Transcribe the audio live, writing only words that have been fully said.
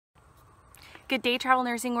Good day, Travel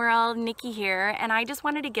Nursing World. Nikki here, and I just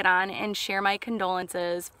wanted to get on and share my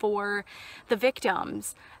condolences for the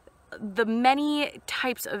victims, the many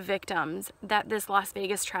types of victims that this Las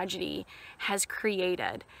Vegas tragedy has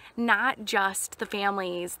created. Not just the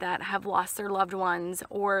families that have lost their loved ones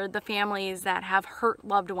or the families that have hurt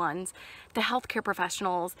loved ones, the healthcare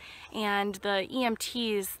professionals and the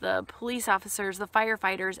EMTs, the police officers, the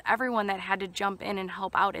firefighters, everyone that had to jump in and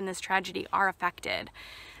help out in this tragedy are affected.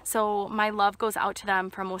 So my love goes out to them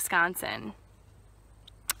from Wisconsin.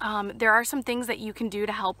 There are some things that you can do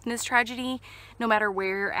to help in this tragedy, no matter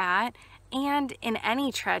where you're at, and in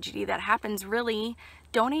any tragedy that happens, really,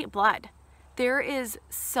 donate blood. There is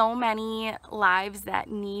so many lives that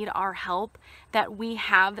need our help, that we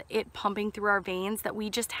have it pumping through our veins, that we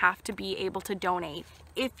just have to be able to donate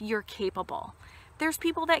if you're capable. There's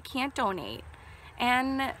people that can't donate,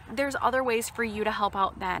 and there's other ways for you to help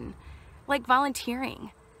out then, like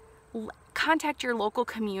volunteering. Contact your local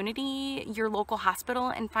community, your local hospital,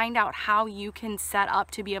 and find out how you can set up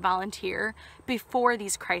to be a volunteer before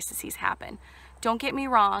these crises happen. Don't get me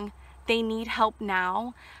wrong, they need help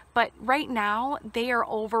now, but right now they are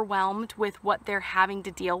overwhelmed with what they're having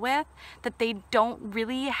to deal with, that they don't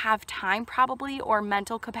really have time probably or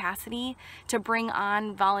mental capacity to bring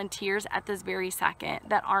on volunteers at this very second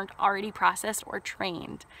that aren't already processed or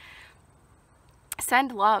trained.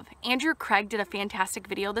 Send love. Andrew Craig did a fantastic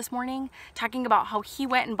video this morning talking about how he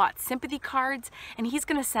went and bought sympathy cards, and he's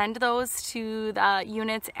going to send those to the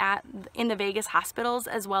units in the Vegas hospitals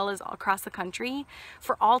as well as across the country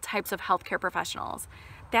for all types of healthcare professionals.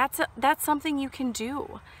 That's something you can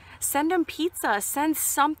do. Send them pizza. Send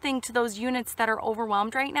something to those units that are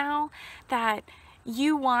overwhelmed right now, that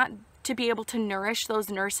you want to be able to nourish those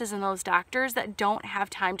nurses and those doctors that don't have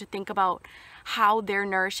time to think about how they're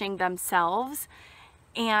nourishing themselves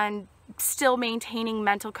and still maintaining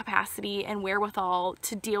mental capacity and wherewithal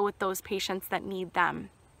to deal with those patients that need them.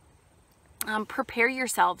 Prepare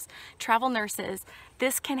yourselves, travel nurses.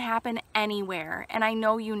 This can happen anywhere, and I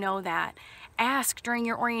know you know that. Ask during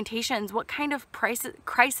your orientations what kind of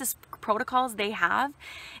crisis protocols they have,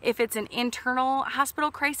 if it's an internal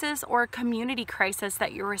hospital crisis or a community crisis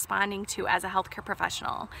that you're responding to as a healthcare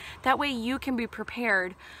professional. That way you can be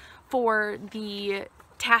prepared for the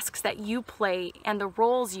tasks that you play and the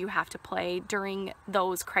roles you have to play during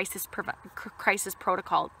those crisis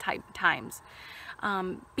protocol type times.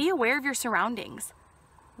 Be aware of your surroundings.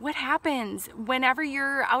 What happens whenever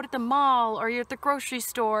you're out at the mall or you're at the grocery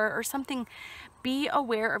store or something? Be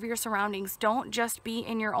aware of your surroundings. Don't just be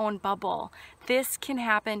in your own bubble. This can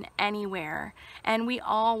happen anywhere, and we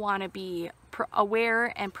all want to be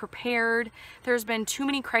aware and prepared. There's been too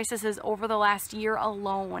many crises over the last year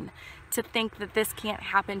alone to think that this can't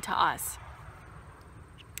happen to us.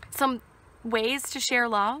 Some ways to share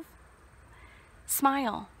love: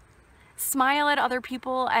 smile. Smile at other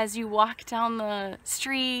people as you walk down the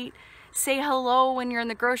street. Say hello when you're in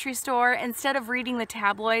the grocery store. Instead of reading the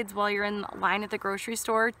tabloids while you're in line at the grocery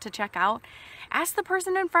store to check out, ask the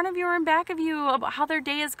person in front of you or in back of you about how their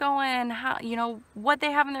day is going, how, you know, what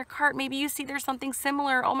they have in their cart. Maybe you see there's something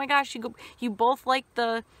similar. Oh my gosh, you both like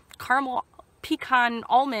the caramel pecan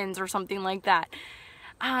almonds or something like that.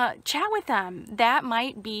 Chat with them. That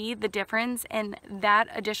might be the difference in that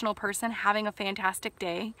additional person having a fantastic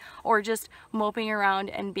day or just moping around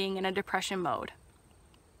and being in a depression mode.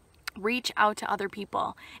 Reach out to other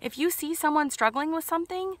people. If you see someone struggling with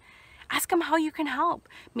something, ask them how you can help.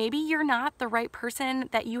 Maybe you're not the right person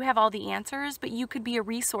that you have all the answers, but you could be a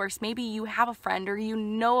resource. Maybe you have a friend, or you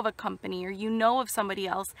know of a company, or you know of somebody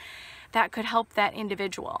else that could help that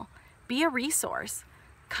individual. Be a resource.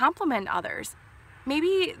 Compliment others.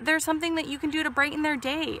 Maybe there's something that you can do to brighten their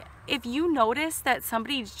day. If you notice that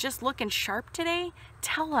somebody's just looking sharp today,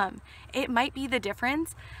 tell them. It might be the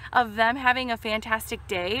difference of them having a fantastic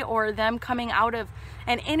day or them coming out of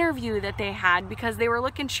an interview that they had because they were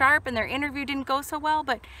looking sharp and their interview didn't go so well,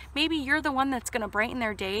 but maybe you're the one that's going to brighten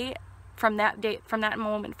their day from that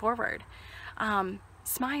moment forward.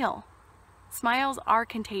 Smile. Smiles are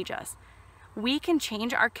contagious. We can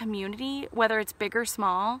change our community, whether it's big or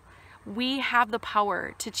small. We have the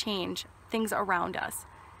power to change things around us.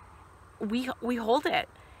 We hold it,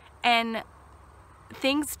 and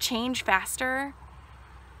things change faster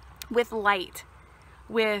with light,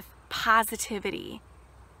 with positivity,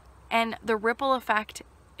 and the ripple effect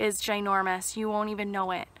is ginormous. You won't even know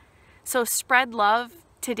it. So spread love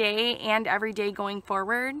today and every day going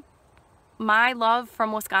forward. My love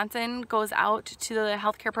from Wisconsin goes out to the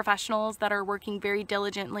healthcare professionals that are working very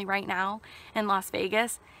diligently right now in Las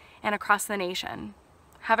Vegas and across the nation.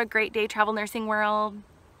 Have a great day, Travel Nursing World.